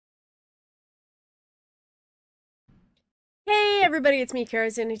everybody, it's me,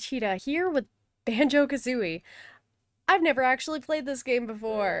 Cheetah, here with Banjo-Kazooie. I've never actually played this game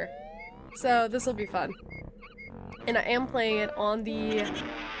before, so this will be fun. And I am playing it on the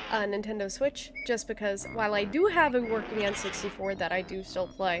Nintendo Switch, just because while I do have a working N64 that I do still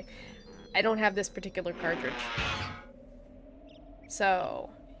play, I don't have this particular cartridge. So,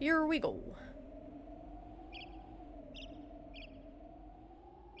 here we go.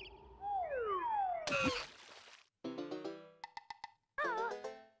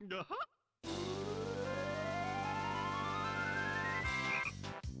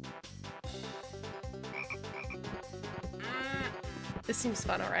 This seems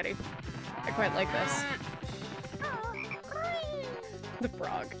fun already. I quite like this. The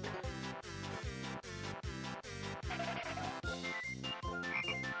frog.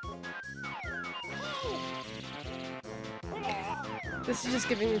 This is just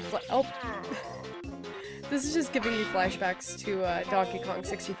giving me This is just giving me flashbacks to Donkey Kong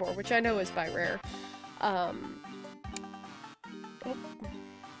 64, which I know is by Rare. Oh.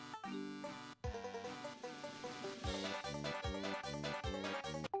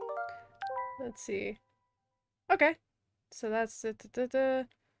 Let's see. Okay. So that's I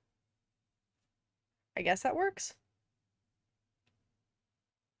guess that works.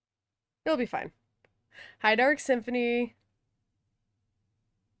 It'll be fine. Hi, Dark Symphony.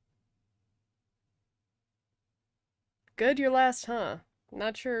 Good, your last, huh?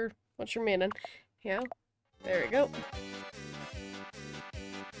 Not sure what you're meaning. Yeah, there we go.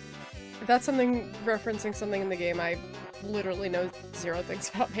 If that's something referencing something in the game, I literally know zero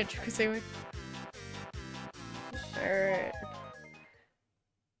things about Banjo-Kazooie. Alright.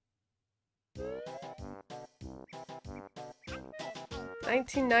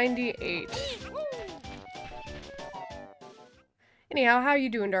 $1998. Anyhow, how you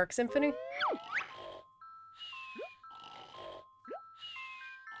doing, Dark Symphony?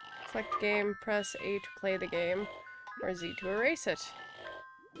 Select the game, press A to play the game, or Z to erase it.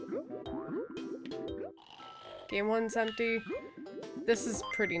 Game 1's empty. This is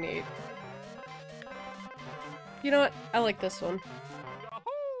pretty neat. You know what? I like this one.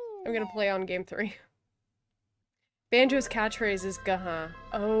 I'm gonna play on game 3. Banjo's catchphrase is "Gaha."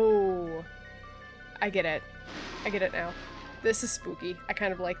 Oh. I get it. I get it now. This is spooky. I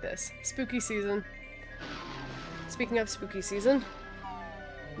kind of like this. Spooky season. Speaking of spooky season,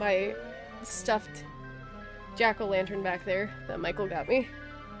 my stuffed jack-o'-lantern back there that Michael got me.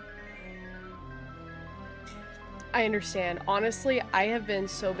 I understand. Honestly, I have been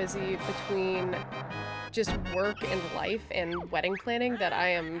so busy between just work and life and wedding planning that I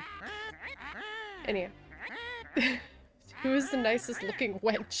am... Anyhow. Who is the nicest looking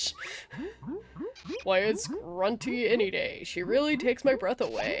wench? Why, it's Grunty any day. She really takes my breath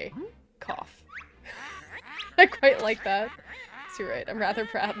away. Cough. I quite like that. So you're right, I'm rather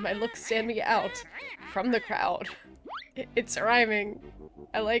proud. My looks stand me out from the crowd. It's rhyming.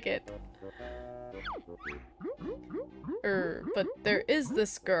 I like it. But there is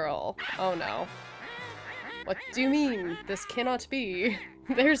this girl. Oh no. What do you mean? This cannot be.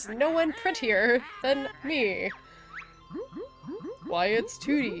 There's no one prettier than me. Why, it's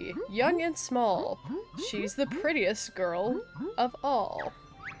Tootie, young and small. She's the prettiest girl of all.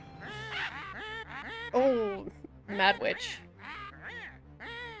 Oh, Mad Witch.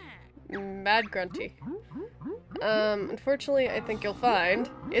 Mad Grunty. Unfortunately, I think you'll find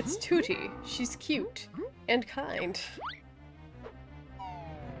it's Tootie. She's cute and kind.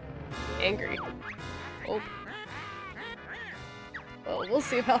 Angry. Oh. Well, we'll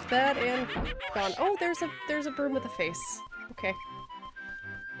see about that, and gone. Oh, there's a broom with a face. Okay.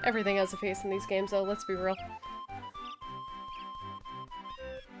 Everything has a face in these games, though, let's be real.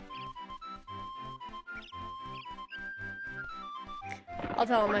 I'll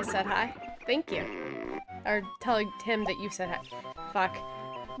tell him I said hi. Thank you. Or tell him that you said hi. Fuck.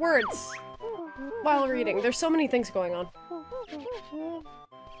 Words! While reading. There's so many things going on.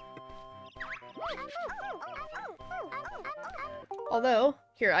 Although,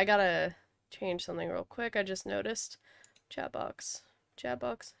 here, I gotta change something real quick. I just noticed. Chat box. Chat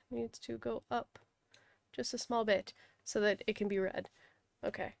box needs to go up just a small bit so that it can be read.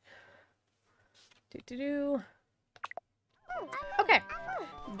 Okay. Okay.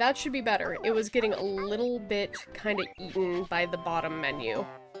 That should be better. It was getting a little bit kind of eaten by the bottom menu.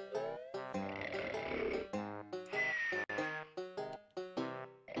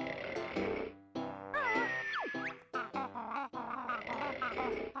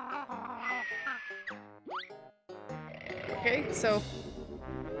 Okay, so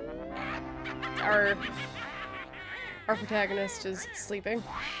our protagonist is sleeping.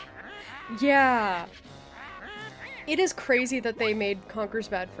 Yeah. It is crazy that they made Conker's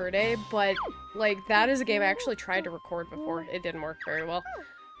Bad Fur Day, but, like, that is a game I actually tried to record before. It didn't work very well.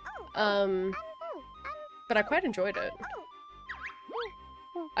 But I quite enjoyed it.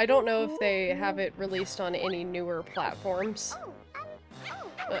 I don't know if they have it released on any newer platforms.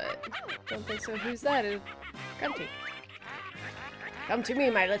 But, don't think so. Who's that? Gunty. Come to me,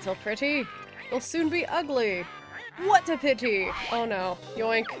 my little pretty. You'll soon be ugly. What a pity! Oh no.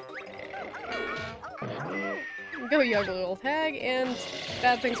 Yoink. Go, you ugly little hag, and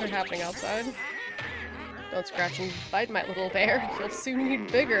bad things are happening outside. Don't scratch and bite, my little bear. You'll soon need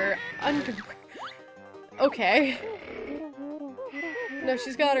bigger underwear. Okay. No,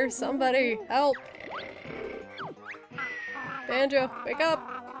 she's got her. Somebody, help! Banjo, wake up!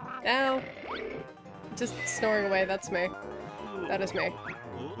 Now! Just snoring away, that's me. That is me.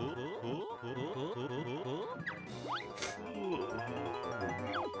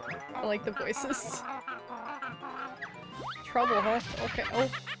 I like the voices. Trouble, huh? Okay, oh.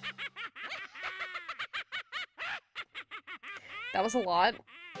 That was a lot.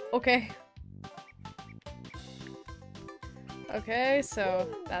 Okay. Okay, so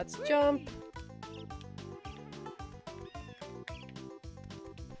that's jump.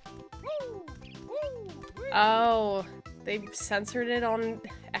 Oh, they censored it on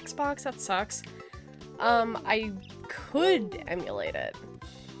Xbox? That sucks. I could emulate it.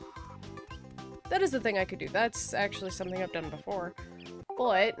 That is the thing I could do. That's actually something I've done before.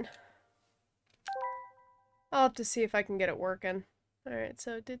 But I'll have to see if I can get it working. Alright,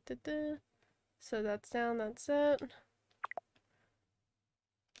 so so that's down, that's it.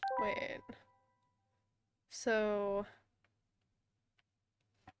 Wait. So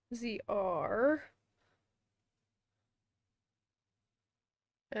ZR.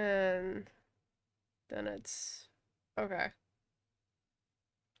 And then it's okay.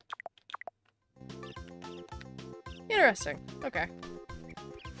 Interesting. Okay.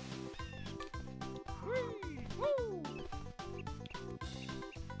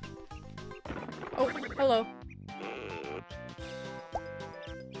 Oh, hello.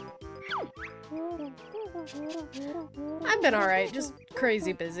 I've been alright, just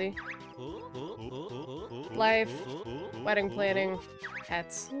crazy busy. Life, wedding planning,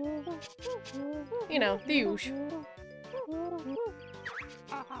 pets. You know, the usual.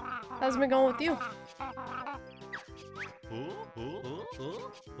 How's it been going with you?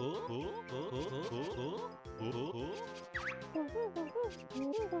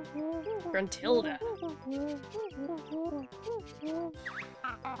 Gruntilda.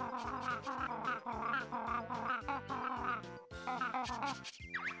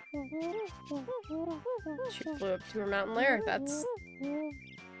 She flew up to her mountain lair. That's,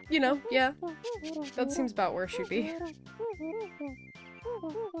 you know, yeah. That seems about where she'd be.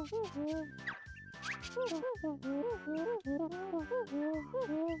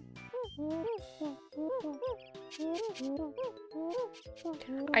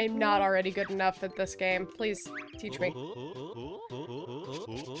 I am not already good enough at this game. Please teach me.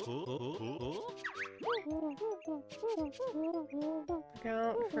 Look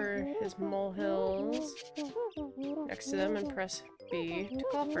out for his molehills next to them and press B to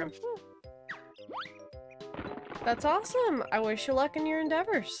call for him. That's awesome! I wish you luck in your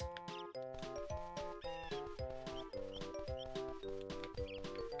endeavors.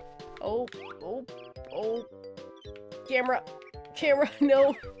 Oh, oh, oh. Camera! Camera,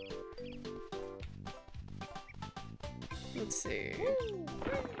 no! Let's see.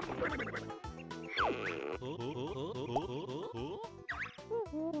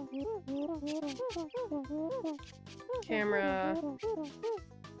 Camera.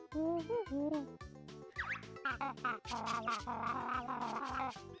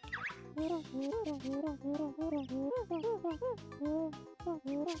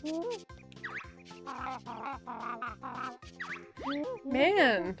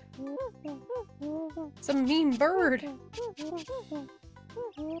 Man! It's a mean bird!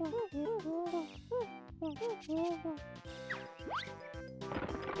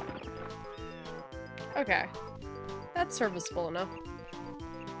 Okay. That's serviceable enough.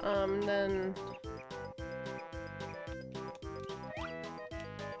 Then...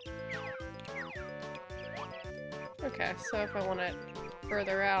 Okay, so if I want it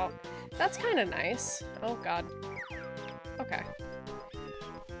further out... That's kind of nice. Oh god. Okay.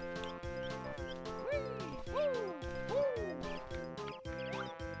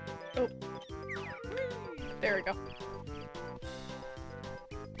 Oh. There we go.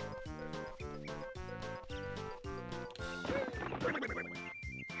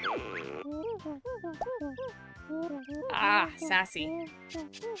 Ah, sassy.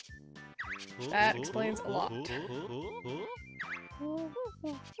 That explains a lot.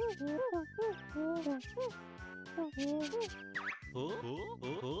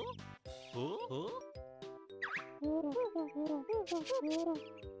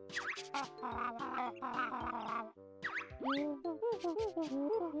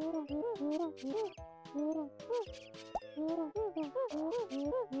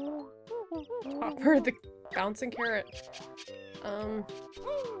 For the bouncing carrot.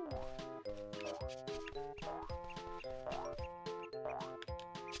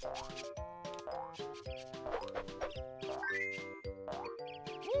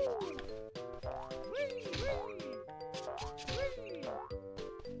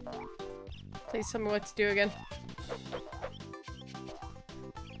 Please tell me what to do again.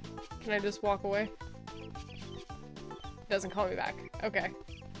 Can I just walk away? It doesn't call me back. Okay.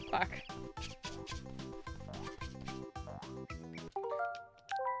 Fuck.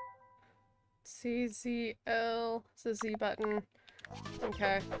 C, Z, L. It's the Z button.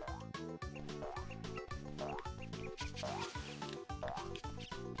 Okay.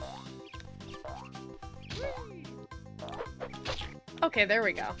 Okay, there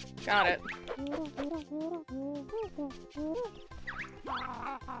we go. Got it.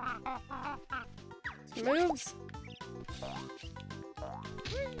 Some moves.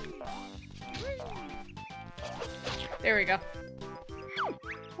 There we go.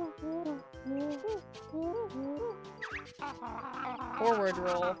 Forward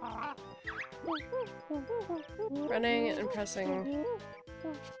roll. Running and pressing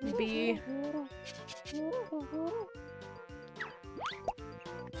B.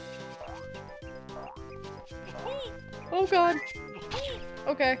 Oh god.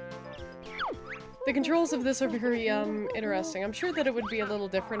 Okay. The controls of this are very, interesting. I'm sure that it would be a little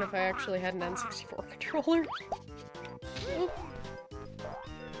different if I actually had an N64 controller. Oh.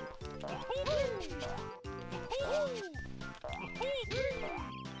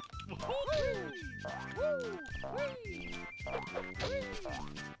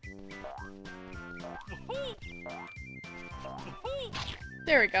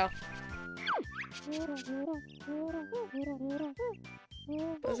 There we go.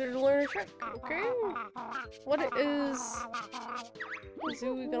 Buzzer to learn a trick. Okay. What is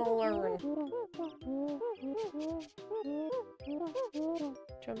Kazooie gonna learn?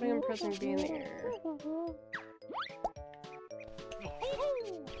 Jumping and pressing B in the air.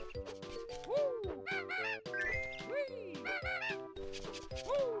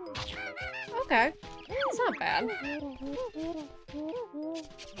 Okay. It's not bad.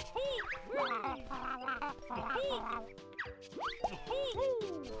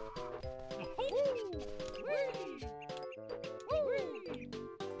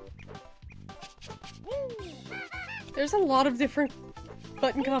 There's a lot of different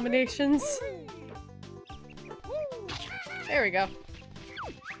button combinations. There we go.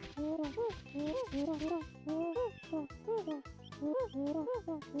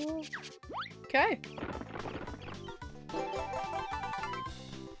 Okay.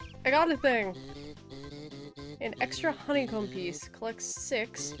 I got a thing. An extra honeycomb piece. Collect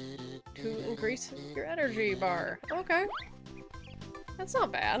 6 to increase your energy bar. Okay. That's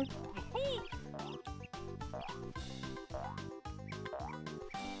not bad.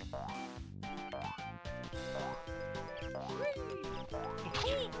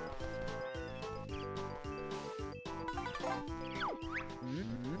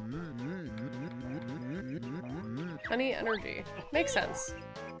 Honey energy. Makes sense.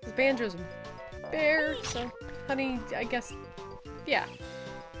 Because Banjo's a bear, so honey, I guess, yeah.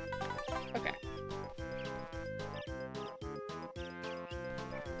 Okay.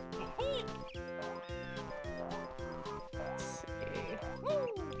 Let's see.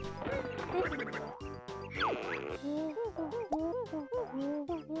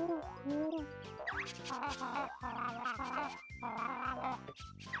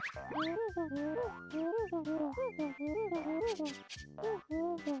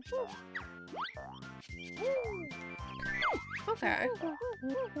 Okay.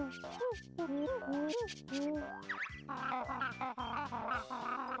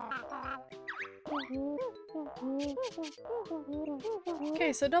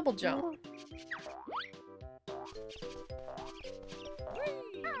 Okay, so double jump.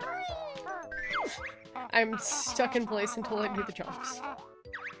 I'm stuck in place until I do the jumps.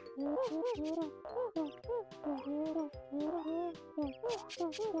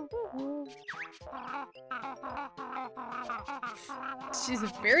 She's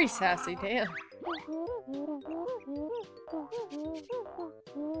very sassy, damn.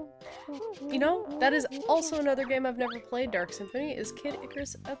 You know, that is also another game I've never played, Dark Symphony, is Kid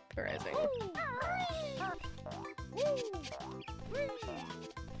Icarus Uprising.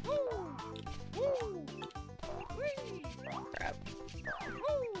 Crap.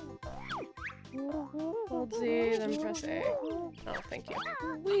 Hold Z, then press A. Oh, thank you.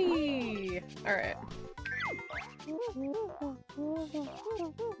 Whee! Alright.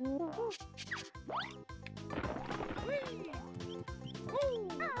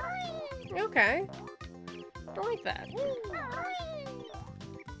 Okay. I like that.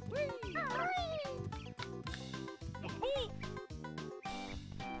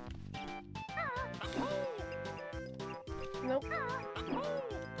 Nope.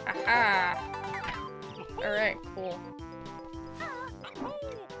 Aha! Alright, cool.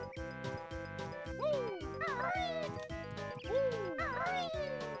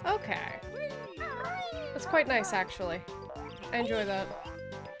 Okay. That's quite nice, actually. I enjoy that.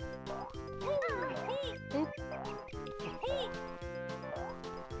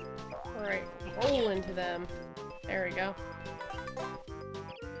 Alright, roll into them. There we go.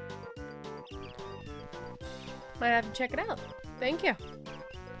 Might have to check it out. Thank you.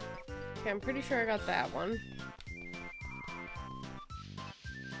 Okay, I'm pretty sure I got that one.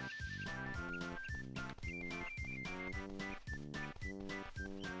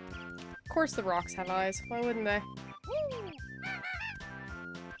 Of course the rocks have eyes. Why wouldn't they?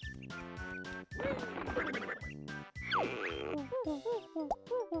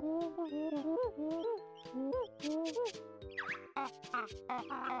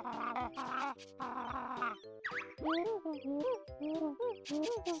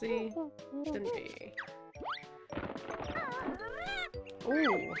 C, then B.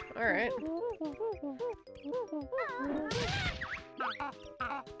 Ooh, alright.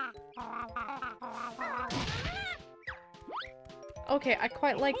 Okay, I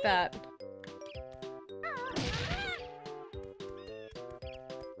quite like that.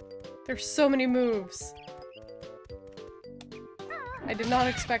 There's so many moves. I did not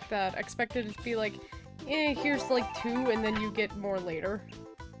expect that. I expected it to be like, eh, here's like 2 and then you get more later.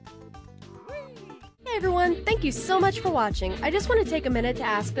 Hey everyone, thank you so much for watching. I just want to take a minute to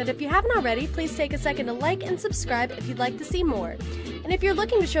ask that if you haven't already, please take a second to like and subscribe if you'd like to see more. And if you're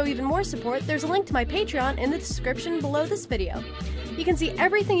looking to show even more support, there's a link to my Patreon in the description below this video. You can see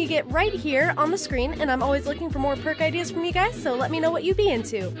everything you get right here on the screen, and I'm always looking for more perk ideas from you guys, so let me know what you'd be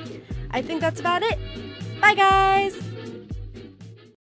into. I think that's about it. Bye guys!